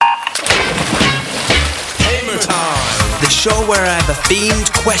show where I have a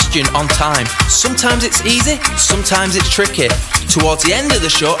themed question on time. Sometimes it's easy, sometimes it's tricky. Towards the end of the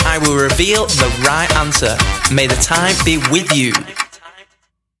show, I will reveal the right answer. May the time be with you.